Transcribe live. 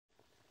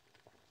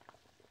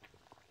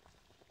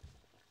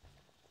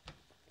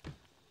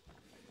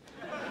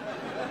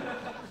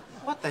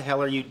What the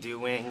hell are you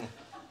doing?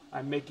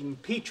 I'm making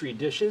petri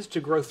dishes to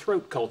grow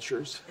throat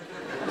cultures.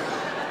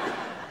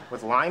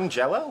 With lime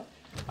jello?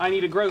 I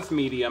need a growth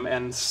medium,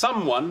 and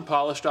someone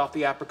polished off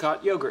the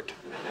apricot yogurt.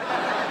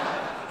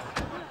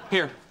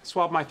 Here,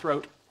 swab my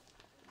throat.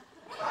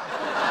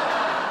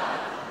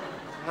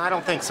 I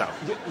don't think so.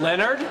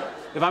 Leonard,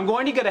 if I'm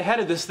going to get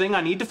ahead of this thing,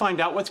 I need to find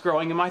out what's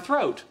growing in my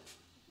throat.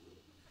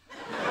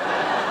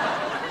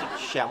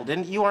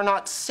 Sheldon, you are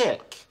not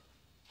sick.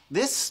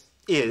 This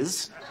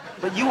is,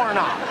 but you are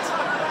not.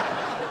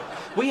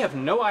 We have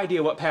no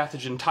idea what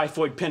pathogen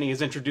typhoid penny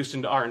has introduced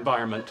into our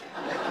environment.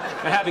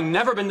 And having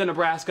never been to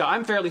Nebraska,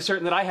 I'm fairly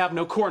certain that I have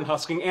no corn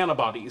husking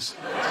antibodies.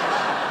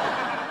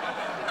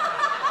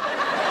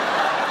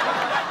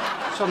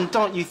 Sheldon,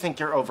 don't you think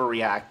you're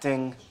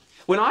overreacting?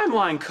 When I'm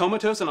lying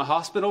comatose in a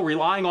hospital,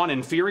 relying on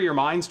inferior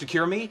minds to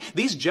cure me,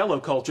 these jello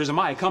cultures and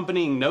my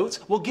accompanying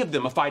notes will give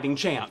them a fighting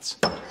chance.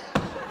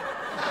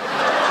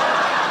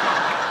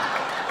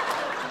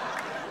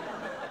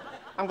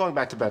 I'm going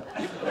back to bed.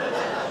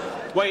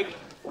 Wait,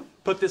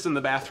 put this in the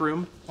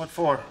bathroom. What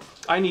for?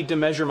 I need to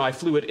measure my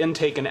fluid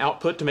intake and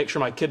output to make sure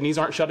my kidneys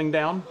aren't shutting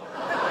down.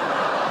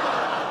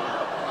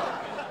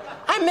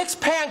 I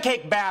mixed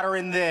pancake batter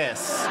in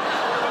this.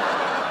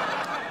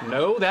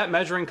 No, that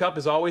measuring cup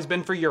has always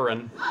been for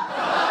urine.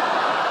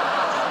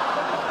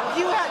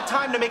 You had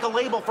time to make a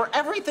label for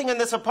everything in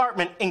this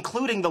apartment,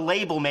 including the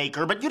label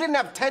maker, but you didn't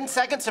have 10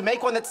 seconds to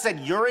make one that said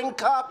urine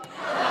cup?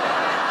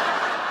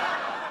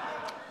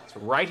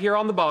 It's right here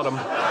on the bottom.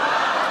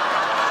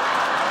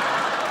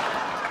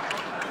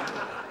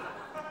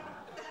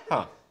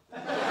 Huh. I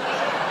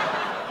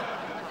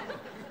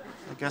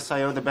guess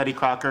I owe the Betty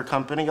Crocker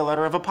Company a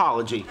letter of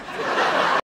apology.